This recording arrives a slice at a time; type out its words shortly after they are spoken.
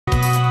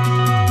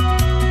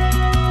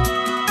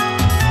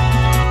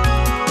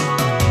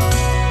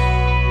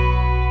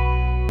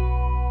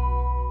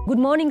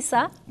morning,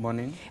 sir.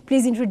 Morning.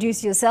 Please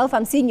introduce yourself.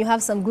 I'm seeing you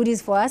have some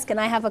goodies for us. Can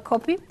I have a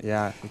copy?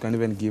 Yeah, you can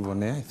even give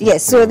on air.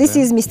 Yes, so this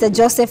is Mr.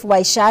 Joseph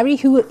Waishari,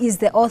 who is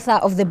the author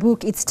of the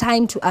book, It's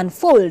Time to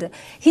Unfold.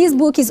 His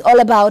book is all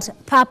about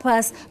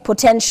purpose,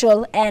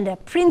 potential, and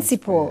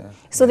principle. Yeah.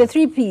 So the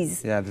 3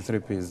 Ps. Yeah, the 3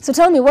 Ps. So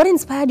tell me, what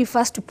inspired you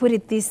first to put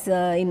it this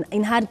in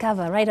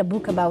hardcover, write a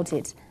book about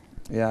it?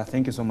 Yeah,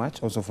 thank you so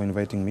much also for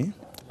inviting me.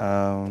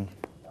 Yeah,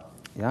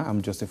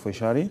 I'm Joseph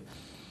Waishari.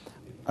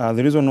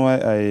 The reason why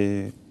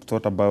I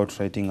thought about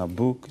writing a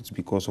book is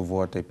because of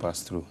what I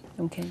passed through.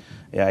 Okay.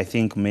 Yeah, I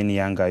think many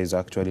young guys are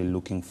actually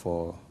looking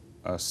for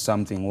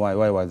something.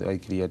 Why was I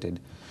created?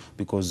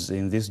 Because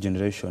in this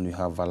generation, we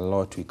have a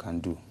lot we can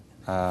do.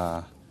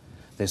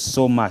 There's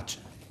so much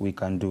we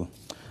can do.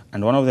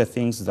 And one of the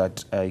things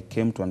that I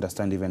came to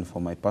understand even for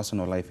my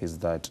personal life is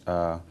that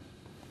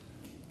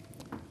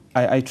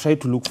I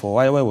tried to look for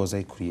why was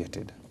I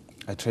created?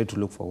 I tried to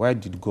look for why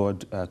did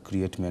God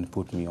create me and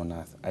put me on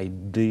earth? I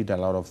did a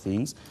lot of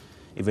things,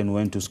 even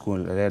went to school,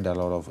 read a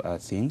lot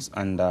of things,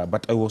 and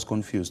but I was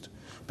confused.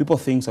 People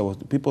think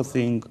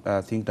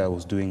that I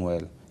was doing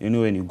well. You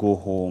know, when you go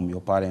home,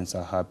 your parents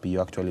are happy,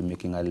 you're actually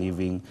making a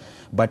living,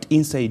 but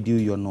inside you,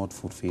 you're not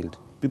fulfilled.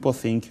 People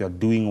think you're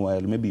doing well,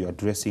 maybe you're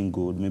dressing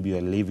good, maybe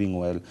you're living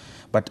well,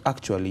 but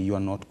actually you are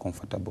not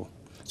comfortable.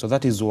 So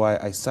that is why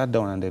I sat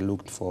down and I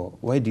looked for,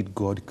 why did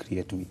God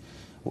create me?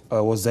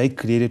 Was I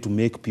created to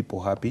make people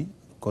happy?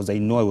 Because I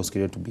know I was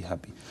created to be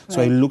happy. So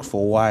right. I looked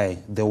for why,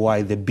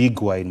 the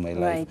big why in my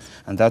life. Right.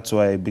 And that's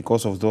why,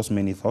 because of those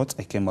many thoughts,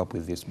 I came up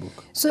with this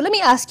book. So let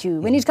me ask you,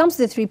 when it comes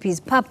to the 3 Ps,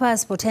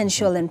 purpose,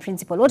 potential, and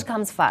principle, what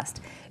comes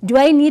first? Do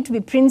I need to be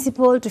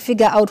principled to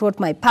figure out what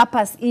my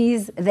purpose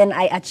is, then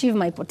I achieve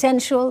my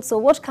potential? So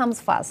what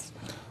comes first?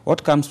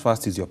 What comes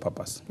first is your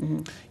purpose.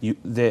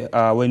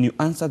 When you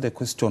answer the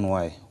question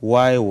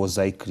why was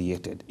I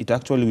created, it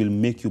actually will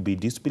make you be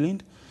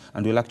disciplined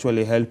and will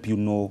actually help you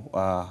know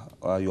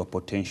your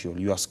potential,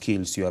 your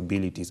skills, your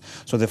abilities.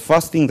 So the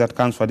first thing that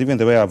comes first, even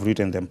the way I've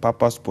written them,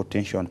 purpose,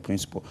 potential, and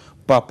principle.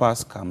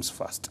 Purpose comes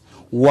first.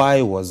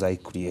 Why was I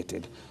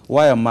created?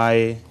 Why am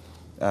I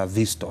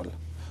this tall?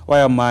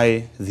 Why am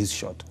I this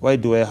short? Why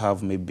do I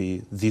have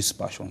maybe these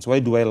passions? Why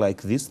do I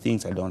like these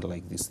things? I don't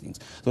like these things.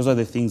 Those are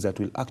the things that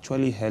will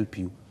actually help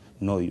you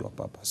know your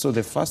purpose. So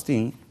the first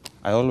thing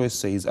I always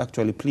say is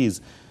actually please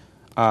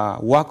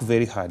work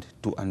very hard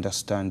to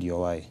understand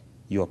your why,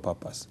 your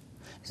purpose.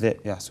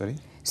 Sorry?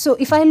 So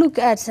if I look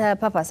at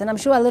purpose, and I'm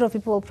sure a lot of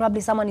people, probably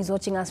someone is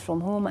watching us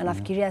from home, and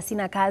anafikiria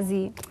sina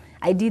kazi,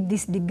 I did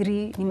this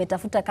degree,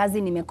 nimetafuta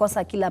kazi,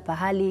 nimekosa kila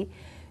pahali.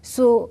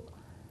 So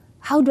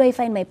how do I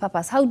find my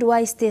purpose? How do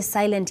I stay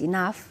silent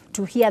enough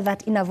to hear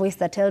that inner voice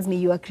that tells me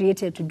you are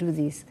created to do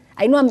this?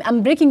 I know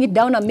I'm breaking it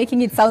down, I'm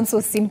making it sound so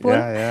simple,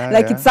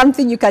 it's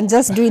something you can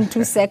just do in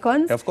 2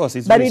 seconds. Of course,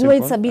 it's but very you know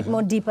simple. It's a bit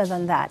more deeper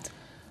than that.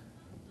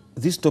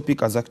 This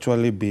topic has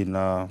actually been,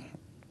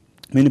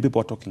 many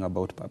people are talking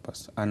about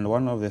purpose. And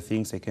one of the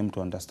things I came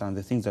to understand,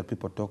 the things that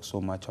people talk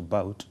so much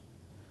about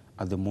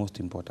are the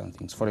most important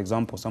things. For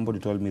example, somebody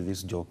told me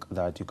this joke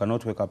that you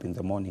cannot wake up in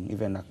the morning,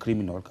 even a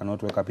criminal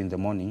cannot wake up in the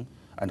morning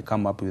and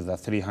come up with a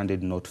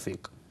 300-note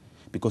fake,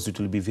 because it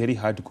will be very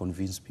hard to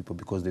convince people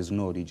because there's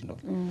no original.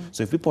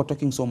 So if people are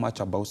talking so much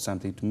about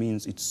something, it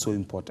means it's so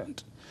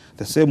important.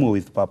 The same way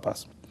with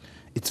purpose.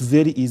 It's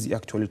very easy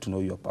actually to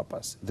know your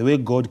purpose. The way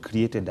God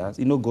created us,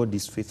 you know, God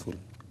is faithful.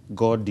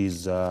 God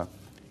is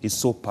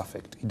so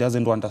perfect. He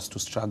doesn't want us to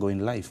struggle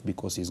in life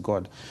because he's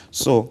God.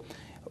 So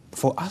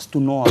for us to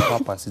know our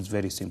purpose, it's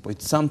very simple.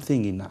 It's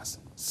something in us,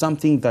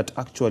 something that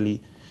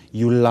actually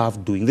you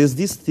love doing. There's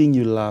this thing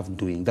you love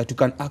doing that you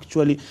can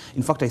actually,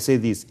 in fact, I say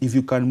this, if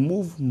you can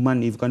move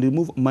money, if you can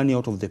remove money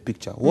out of the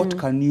picture, what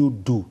can you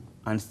do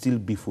and still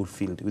be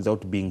fulfilled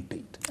without being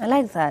paid? I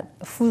like that.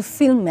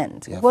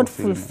 Fulfillment. Yeah, what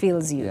fulfillment.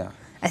 fulfills you? Yeah.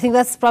 I think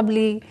that's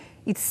probably,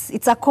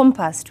 it's a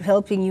compass to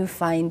helping you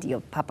find your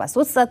purpose.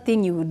 What's that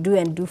thing you would do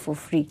and do for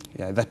free?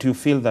 Yeah, that you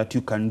feel that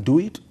you can do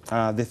it.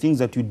 The things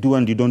that you do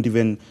and you don't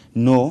even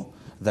know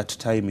that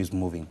time is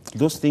moving.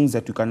 Those things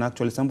that you can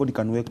actually, somebody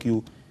can wake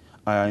you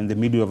in the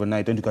middle of the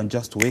night and you can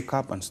just wake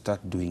up and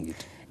start doing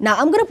it. Now,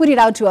 I'm going to put it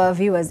out to our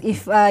viewers.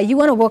 If you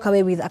want to walk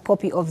away with a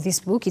copy of this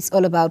book, it's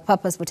all about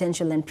purpose,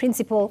 potential, and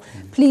principle.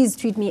 Please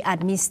tweet me at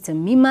Mr.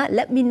 Mima.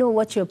 Let me know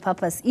what your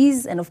purpose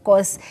is. And of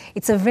course,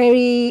 it's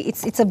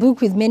a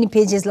book with many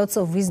pages, lots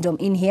of wisdom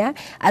in here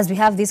as we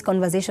have this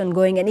conversation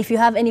going. And if you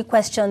have any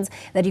questions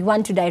that you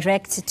want to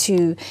direct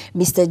to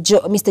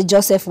Mr.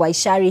 Joseph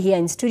Waishari here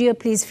in studio,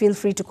 please feel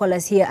free to call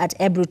us here at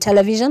Ebru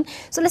Television.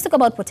 So let's talk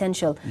about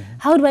potential.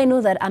 How do I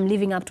know that I'm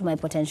living up to my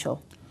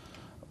potential?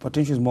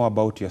 Potential is more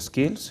about your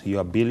skills, your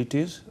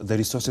abilities, the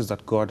resources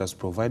that God has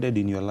provided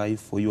in your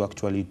life for you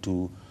actually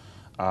to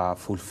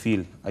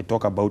fulfill. I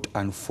talk about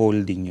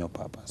unfolding your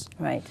purpose.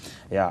 Right.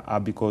 Yeah,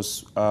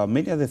 because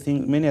many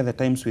other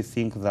times we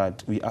think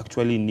that we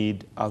actually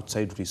need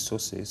outside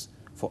resources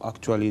for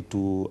actually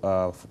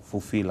to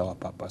fulfill our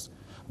purpose.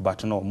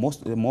 But no,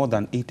 more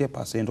than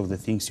 80% of the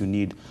things you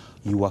need,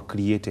 you are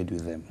created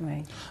with them.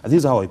 Right. This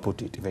is how I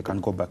put it. If I can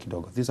go back,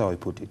 this is how I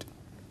put it.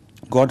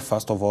 God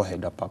first of all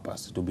had a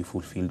purpose to be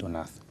fulfilled on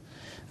earth.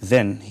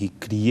 Then he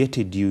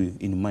created you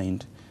in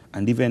mind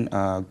and even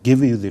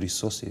gave you the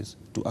resources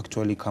to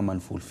actually come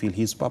and fulfill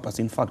his purpose.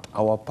 In fact,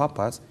 our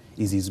purpose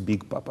is his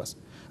big purpose.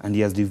 And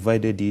he has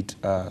divided it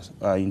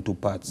into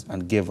parts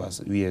and gave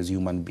us, we as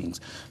human beings.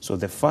 So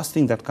the first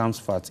thing that comes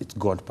first, it's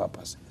God's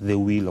purpose, the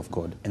will of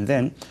God. And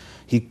then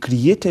he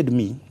created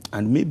me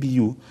and maybe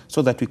you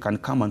so that we can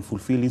come and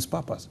fulfill his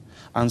purpose.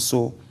 And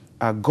so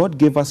God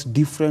gave us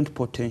different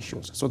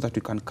potentials so that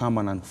we can come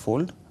and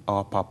unfold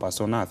our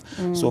purpose on earth.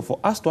 So for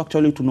us to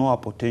actually to know our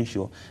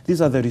potential, these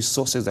are the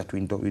resources that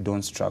we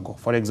don't struggle.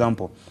 For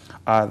example,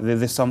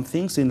 there's some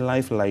things in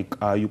life like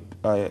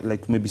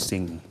maybe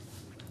singing.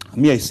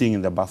 Me, I sing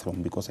in the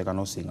bathroom because I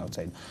cannot sing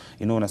outside.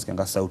 You know,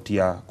 unasikianga sauti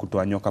ya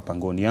kutoa nyoka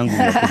pangoni. Yangu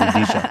ya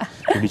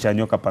kurudisha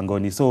nyoka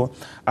pangoni. So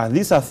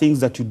these are things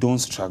that you don't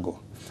struggle.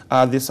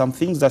 There's some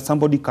things that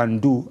somebody can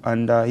do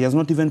and he has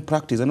not even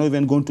practiced, not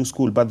even gone to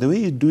school. But the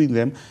way he's doing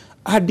them,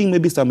 adding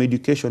maybe some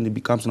education, it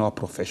becomes now a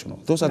professional.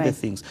 Those are the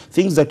things.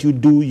 Things that you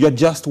do, you're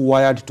just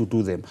wired to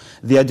do them.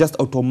 They are just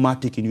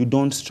automatic and you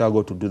don't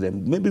struggle to do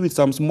them. Maybe with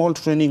some small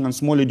training and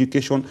small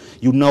education,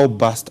 you now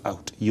burst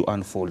out, you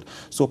unfold.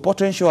 So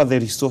potential are the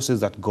resources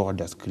that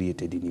God has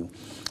created in you.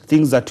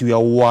 Things that you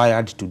are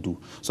wired to do.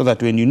 So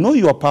that when you know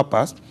your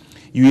purpose,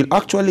 you will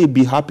actually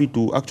be happy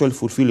to actually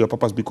fulfill your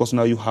purpose because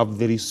now you have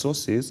the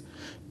resources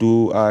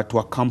to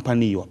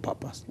accompany your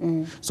purpose.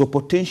 So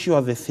potential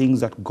are the things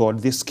that God,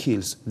 the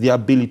skills, the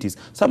abilities.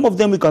 Some of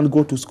them we can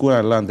go to school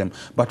and learn them,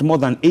 but more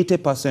than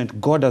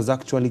 80% God has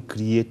actually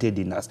created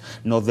in us.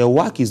 Now the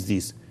work is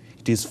this,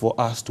 it is for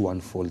us to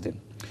unfold them.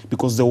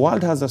 Because the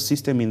world has a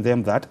system in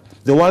them that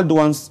the world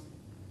wants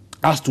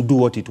us to do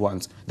what it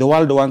wants. The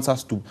world wants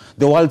us to,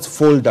 the world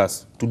folds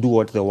us to do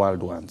what the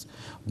world wants.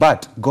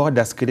 But God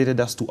has created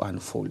us to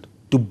unfold,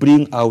 to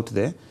bring out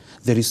the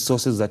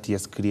resources that he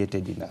has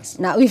created in us.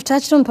 Now, we've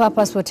touched on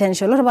purpose,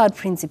 potential. What about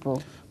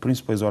principle?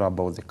 Principle is all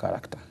about the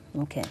character.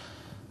 Okay.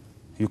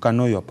 You can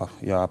know your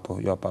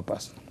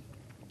purpose.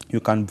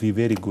 You can be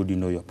very good, you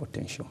know your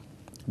potential.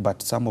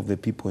 But some of the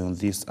people on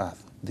this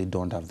earth, they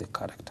don't have the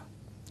character,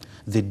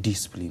 the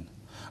discipline.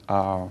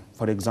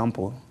 For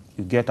example,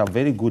 you get a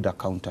very good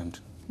accountant,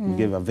 you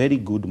get a very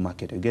good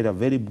marketer, you get a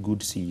very good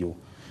CEO.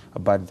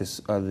 But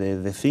this,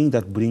 the thing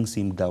that brings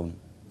him down,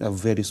 a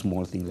very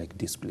small thing like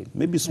discipline,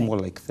 maybe small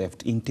like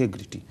theft,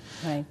 integrity.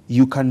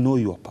 You can know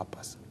your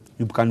purpose.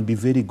 You can be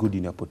very good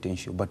in your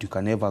potential, but you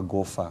can never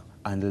go far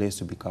unless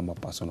you become a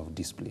person of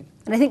discipline.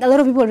 And I think a lot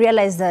of people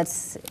realize that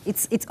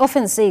it's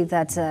often said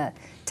that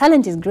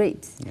talent is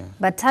great,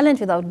 but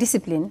talent without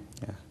discipline,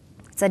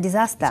 it's a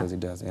disaster. It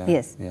does,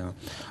 Yes.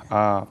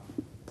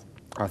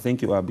 I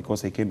think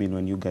because I came in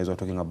when you guys were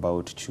talking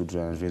about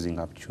children and raising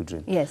up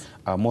children. Yes.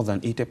 More than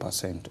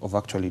 80% of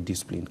actually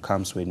discipline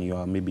comes when you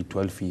are maybe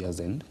 12 years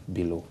and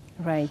below.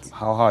 Right.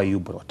 How are you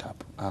brought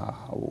up?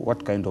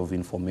 What kind of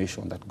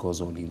information that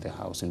goes on in the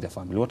house, in the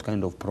family? What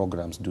kind of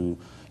programs do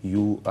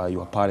you,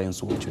 your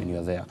parents watch when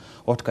you're there?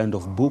 What kind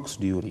of books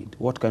do you read?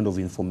 What kind of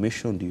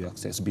information do you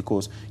access?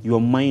 Because your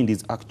mind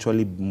is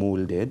actually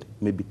molded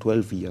maybe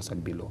 12 years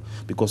and below.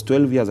 Because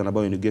 12 years and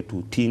above, when you get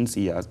to teens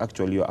years,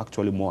 actually you're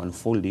actually more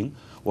unfolding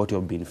what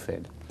you're being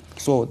fed.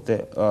 So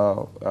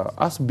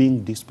us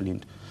being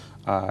disciplined,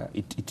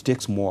 it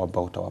takes more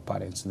about our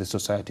parents, the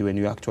society, when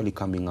you're actually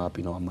coming up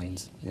in our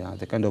minds.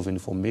 The kind of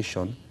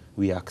information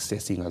we are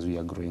accessing as we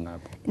are growing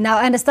up. Now,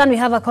 I understand we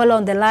have a caller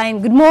on the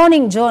line. Good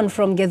morning, John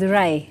from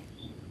Githurai.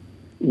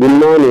 Good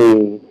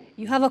morning.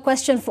 You have a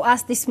question for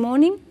us this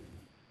morning?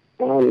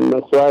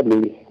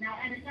 Maswali.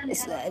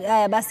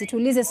 Basi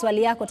tuulize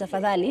swali yako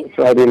tafadhali.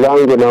 Swali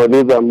langu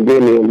nauliza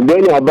mgeni.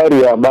 Mgeni,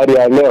 habari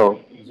ya leo?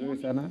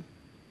 Nzuri sana.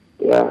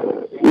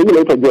 Mimi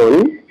naitwa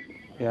John.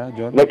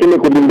 John. Lakini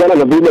kulingana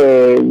na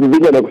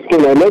vile na kusikia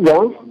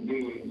naeleza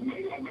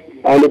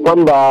ni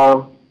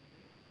kwamba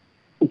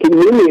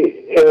mimi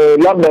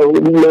labda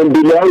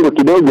mbele yangu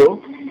kidogo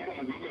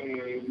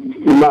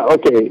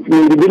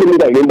nilibidi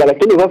mimi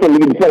lakini sasa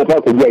nilikuwa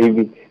nataka kujua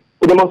hivi.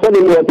 Kuna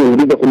maswali mimi watu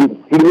wauliza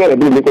kulingana na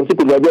vile siku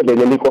tunajua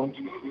ndio niko.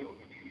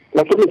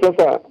 Lakini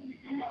sasa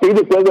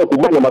ili tuweze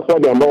kubana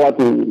maswali ambao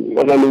watu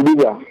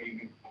wananiuliza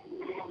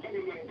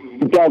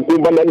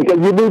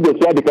nikajibu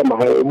swali kama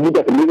mtu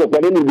akiniuliza kwa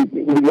nini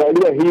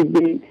nilizalia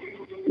hivi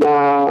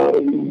na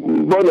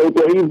mbona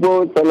uko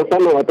hivyo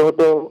sana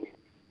watoto.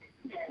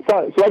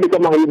 Swali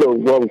kama hilo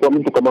kwa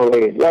mtu kama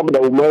wewe, labda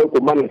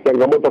umekumbana na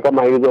changamoto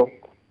kama hizo,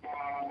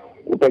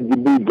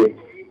 utajibuje?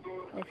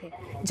 Okay.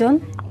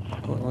 John?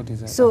 What is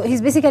that? So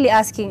he's basically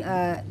asking,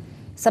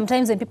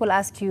 sometimes when people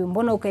ask you,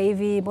 mbona uko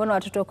hivi, mbona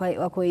watoto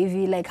wako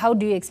hivi, like how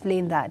do you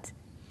explain that?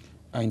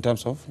 In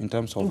terms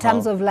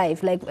of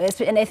life, like,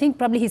 and I think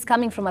probably he's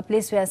coming from a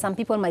place where some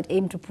people might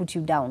aim to put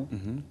you down.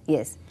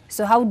 Yes.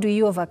 So how do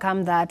you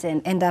overcome that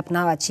and end up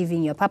now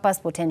achieving your purpose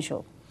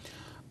potential?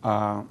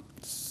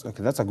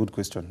 Okay, that's a good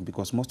question,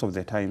 because most of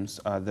the times,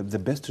 the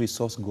best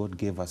resource God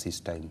gave us is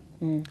time.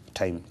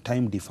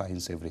 Time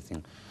defines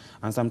everything.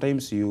 And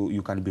sometimes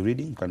you can be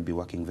reading, you can be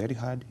working very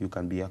hard, you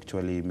can be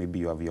actually, maybe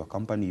you have your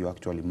company, you're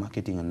actually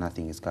marketing and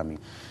nothing is coming.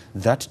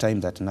 That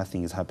time that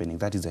nothing is happening,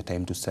 that is the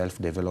time to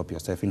self-develop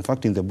yourself. In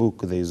fact, in the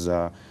book, there's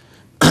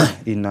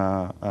in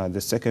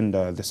the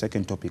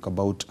second topic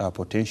about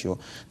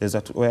potential, there's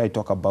that where I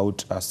talk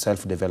about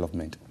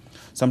self-development.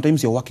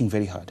 Sometimes you're working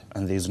very hard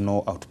and there's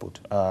no output.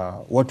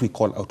 What we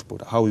call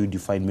output, how you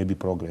define maybe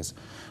progress,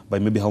 by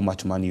maybe how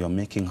much money you're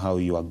making, how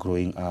you are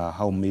growing,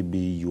 how maybe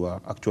you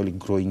are actually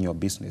growing your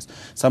business.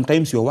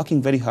 Sometimes you're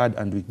working very hard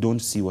and we don't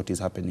see what is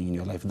happening in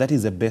your life. That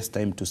is the best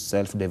time to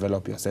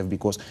self-develop yourself,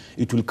 because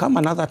it will come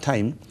another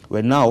time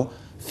where now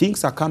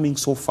things are coming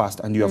so fast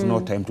and you have no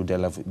time to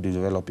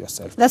develop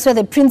yourself. That's where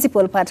the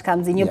principle part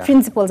comes in. Your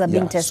principles are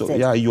being tested. So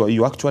yeah,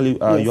 you actually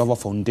you have a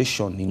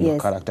foundation in your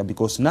character,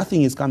 because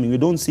nothing is coming. We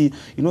don't see,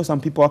 you know, some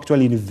people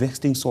actually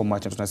investing so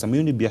much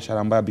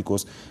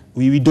because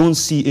we don't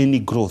see any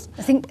growth.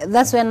 I think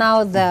that's where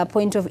now the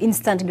point of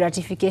instant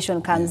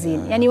gratification comes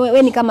in. Yani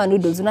when ni kama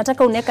noodles,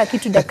 unataka uneka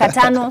kitu dakika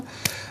 5,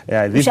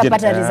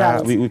 ushapata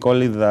results. We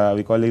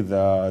call it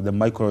the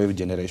microwave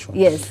generation.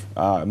 Yes.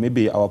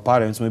 Maybe our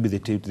parents, maybe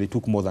they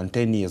took more than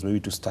 10 years maybe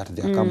to start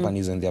their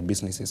companies and their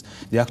businesses.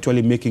 They're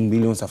actually making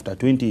millions after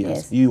 20 years.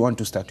 Yes. You want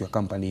to start your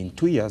company in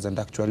 2 years and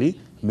actually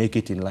make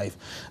it in life.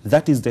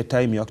 That is the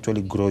time you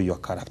actually grow your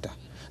character.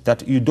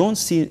 That you don't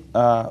see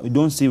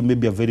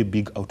maybe a very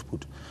big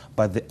output,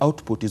 but the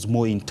output is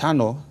more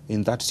internal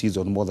in that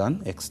season more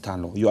than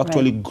external. You're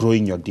actually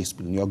growing your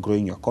discipline, you're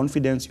growing your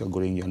confidence, you're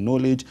growing your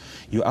knowledge,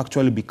 you're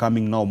actually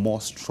becoming now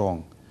more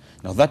strong.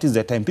 Now that is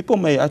the time. People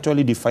may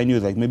actually define you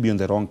like maybe in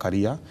the wrong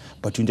career,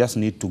 but you just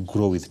need to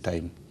grow with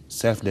time.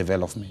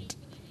 Self-development.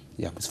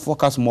 Yeah,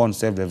 focus more on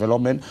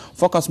self-development,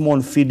 focus more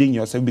on feeding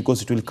yourself,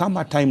 because it will come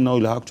a time now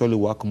you'll actually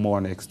work more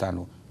on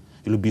external.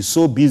 You'll be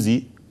so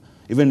busy,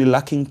 even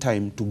lacking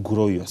time to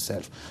grow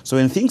yourself. So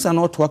when things are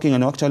not working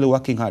and you're actually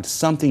working hard,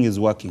 something is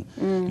working.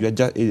 You're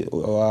just,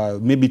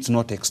 maybe it's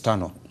not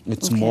external.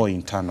 It's more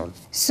internal.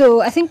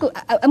 So I think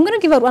I'm going to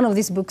give out one of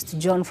these books to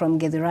John from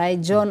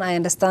Githurai. John, I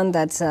understand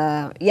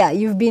that,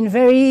 you've been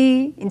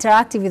very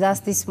interactive with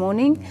us this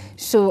morning.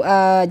 So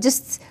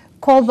just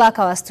call back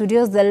our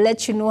studios. They'll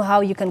let you know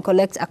how you can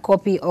collect a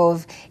copy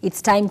of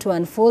It's Time to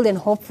Unfold, and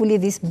hopefully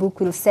this book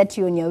will set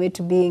you on your way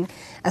to being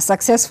a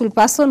successful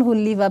person who will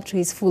live up to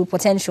his full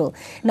potential.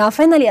 Now,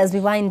 finally, as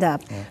we wind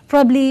up,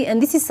 probably, and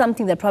this is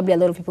something that probably a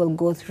lot of people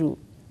go through,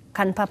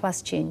 can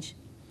purpose change?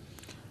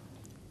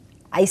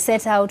 I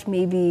set out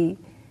maybe,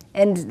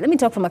 and let me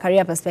talk from a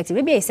career perspective.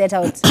 Maybe I set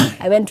out,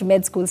 I went to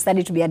med school,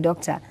 studied to be a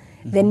doctor.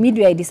 Then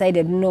midway I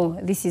decided, no,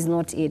 this is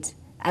not it.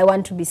 I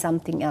want to be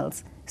something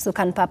else. So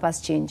can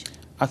purpose change?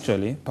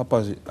 Actually,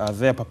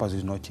 their purpose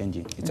is not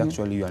changing. It's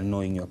actually you are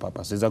knowing your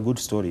purpose. There's a good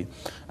story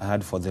I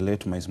had for the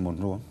late Miles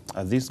Monroe.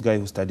 This guy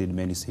who studied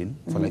medicine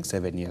for like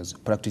 7 years,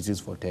 practices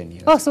for 10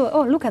 years.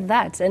 Oh, look at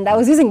that. And I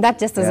was using that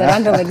just as a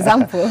random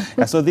example.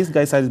 So this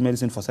guy studied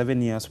medicine for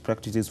 7 years,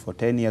 practices for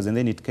 10 years, and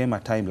then it came a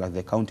time like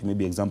the county,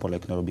 maybe example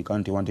like Nairobi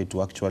County wanted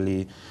to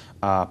actually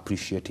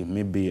appreciate him,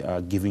 maybe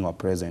giving a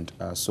present.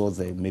 So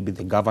maybe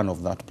the governor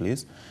of that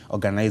place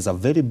organized a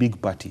very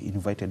big party,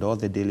 invited all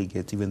the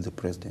delegates, even the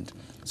president.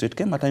 So it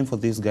came a time for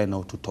this guy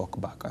now to talk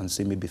back and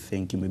say maybe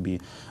thank you, maybe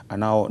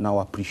now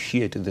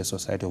appreciate the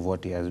society of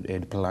what he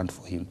had planned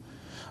for him.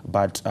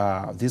 But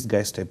this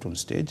guy stepped on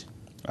stage,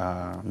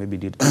 maybe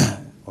did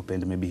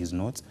opened maybe his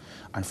notes,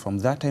 and from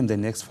that time, the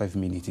next 5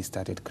 minutes, he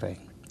started crying.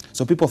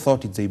 So people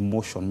thought it's the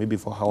emotion, maybe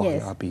for how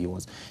happy he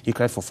was. He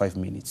cried for 5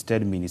 minutes,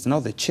 10 minutes.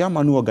 Now the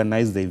chairman who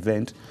organized the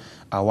event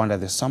wondered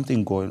there's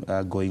something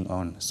going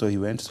on. So he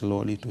went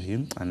slowly to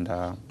him and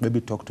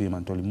maybe talked to him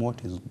and told him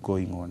what is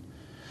going on.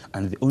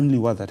 And the only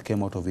word that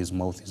came out of his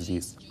mouth is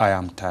this: I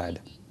am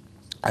tired.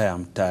 I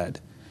am tired.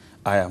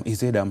 He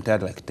said, I'm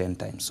tired like 10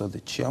 times. So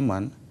the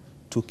chairman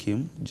took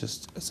him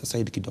just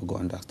aside kidogo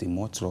and asked him,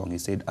 what's wrong? He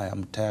said, I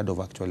am tired of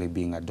actually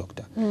being a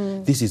doctor.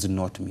 This is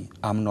not me.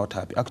 I'm not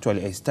happy.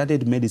 Actually, I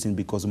studied medicine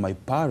because my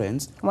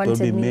parents told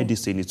me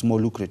medicine is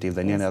more lucrative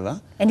than any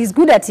other. And he's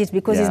good at it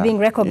because he's being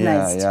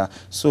recognized.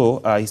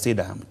 So he said,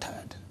 I am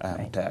tired. I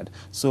am tired.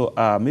 So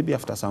maybe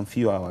after some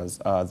few hours,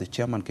 the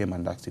chairman came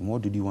and asked him,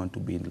 what did you want to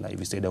be in life?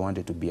 He said, I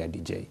wanted to be a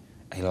DJ.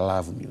 I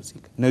love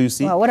music. Now you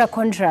see, wow, what a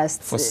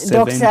contrast. For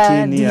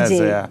 17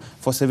 years,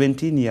 for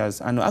 17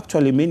 years, and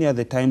actually many of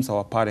the times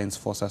our parents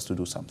force us to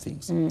do some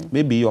things.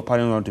 Maybe your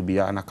parent wanted to be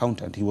an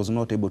accountant. He was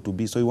not able to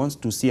be, so he wants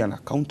to see an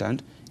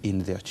accountant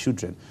in their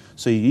children.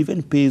 So he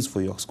even pays for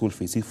your school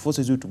fees. He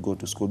forces you to go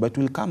to school. But it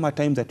will come a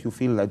time that you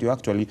feel that you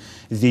actually,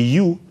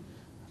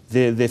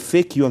 the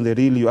fake you and the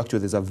real you, actually,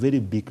 there's a very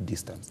big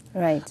distance.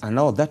 Right. And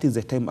now that is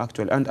the time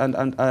actually. And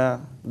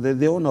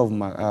the owner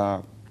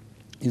of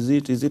is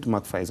it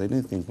McFry's? I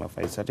don't think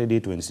McFry started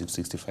it when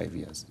 65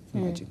 years.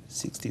 Imagine,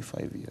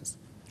 65 years.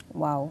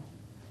 Wow.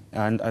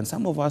 And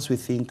some of us, we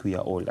think we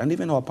are old. And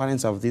even our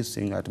parents have this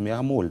thing that,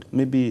 I'm old.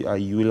 Maybe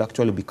you will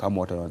actually become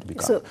what I want to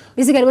become. So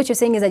basically what you're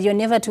saying is that you're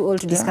never too old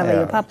to discover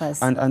your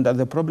purpose. And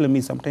the problem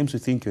is sometimes we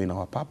think you're in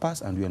our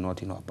purpose and we are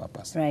not in our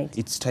purpose. Right.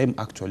 It's time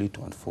actually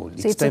to unfold.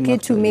 So it's okay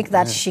to make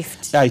that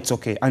shift. Yeah, it's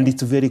okay. And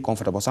it's very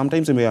comfortable.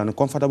 Sometimes it may be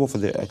uncomfortable for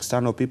the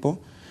external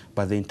people,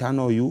 but the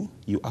internal you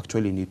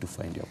actually need to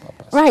find your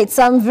purpose. Right,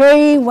 some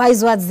very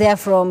wise words there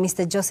from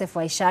Mr. Joseph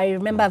Waishari.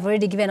 Remember, I've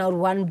already given out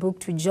one book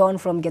to John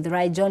from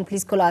Githurai. John,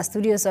 please call our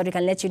studio so we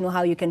can let you know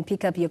how you can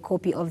pick up your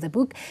copy of the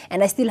book.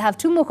 And I still have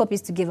 2 more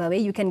copies to give away.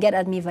 You can get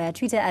at me via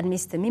Twitter at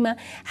Mr. Mima,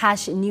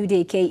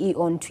 #NewDayKE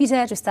on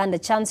Twitter to stand a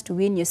chance to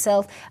win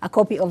yourself a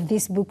copy of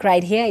this book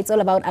right here. It's all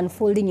about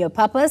unfolding your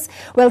purpose.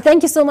 Well,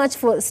 thank you so much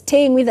for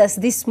staying with us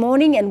this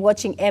morning and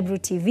watching Ebru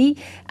TV.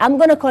 I'm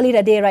going to call it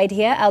a day right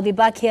here. I'll be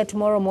back here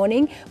tomorrow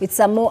morning with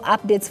some more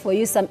updates for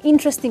you, some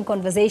interesting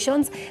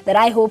conversations that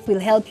I hope will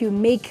help you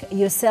make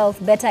yourself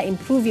better,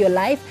 improve your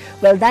life.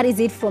 Well, that is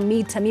it from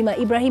me, Tamima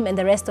Ibrahim, and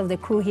the rest of the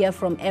crew here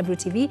from Ebru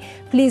TV.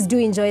 Please do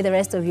enjoy the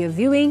rest of your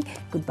viewing.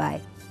 Goodbye.